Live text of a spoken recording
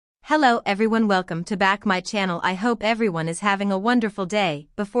Hello everyone, welcome to back my channel. I hope everyone is having a wonderful day.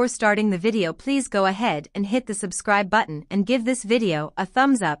 Before starting the video, please go ahead and hit the subscribe button and give this video a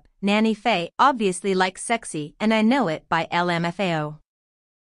thumbs up. Nanny Faye obviously likes Sexy and I Know It by LMFAO.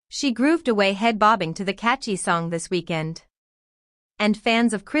 She grooved away head bobbing to the catchy song this weekend. And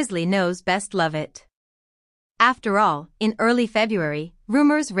fans of Crisley Knows Best love it. After all, in early February,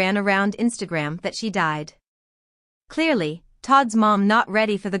 rumors ran around Instagram that she died. Clearly, Todd's mom not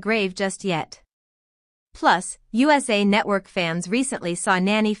ready for the grave just yet. Plus, USA Network fans recently saw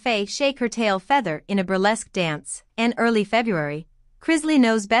Nanny Faye shake her tail feather in a burlesque dance, and early February, Crisley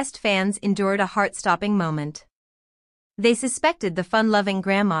Knows Best fans endured a heart-stopping moment. They suspected the fun-loving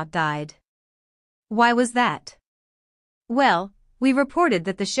grandma died. Why was that? Well, we reported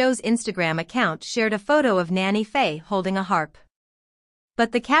that the show's Instagram account shared a photo of Nanny Faye holding a harp.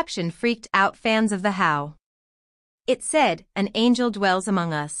 But the caption freaked out fans of the How. It said, "An angel dwells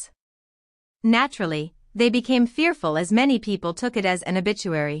among us." Naturally, they became fearful as many people took it as an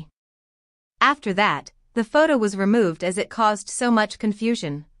obituary. After that, the photo was removed as it caused so much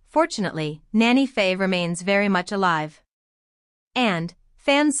confusion. Fortunately, Nanny Faye remains very much alive. And,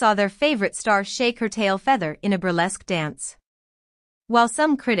 fans saw their favorite star shake her tail feather in a burlesque dance. While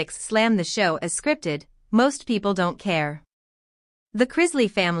some critics slam the show as scripted, most people don't care. The Crisley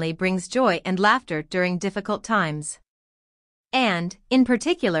family brings joy and laughter during difficult times. And, in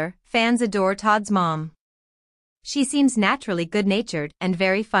particular, fans adore Todd's mom. She seems naturally good-natured and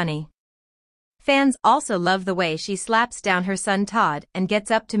very funny. Fans also love the way she slaps down her son Todd and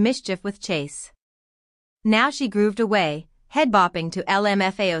gets up to mischief with Chase. Now she grooved away, head-bopping to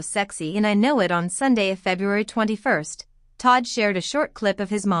LMFAO's Sexy and I Know It on Sunday, February 21st. Todd shared a short clip of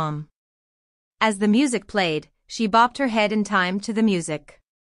his mom. As the music played, she bopped her head in time to the music.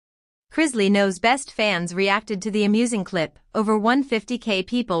 Crisley Knows Best fans reacted to the amusing clip. Over 150,000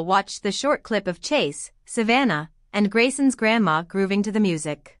 people watched the short clip of Chase, Savannah, and Grayson's grandma grooving to the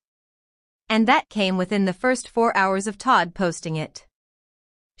music. And that came within the first 4 hours of Todd posting it.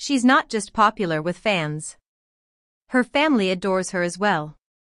 She's not just popular with fans. Her family adores her as well.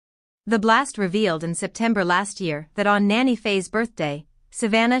 The Blast revealed in September last year that on Nanny Faye's birthday,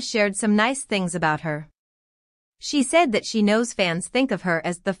 Savannah shared some nice things about her. She said that she knows fans think of her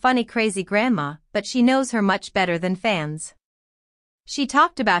as the funny crazy grandma, but she knows her much better than fans. She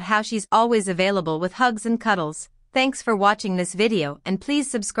talked about how she's always available with hugs and cuddles. Thanks for watching this video and please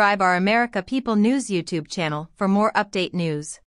subscribe our America People News YouTube channel for more update news.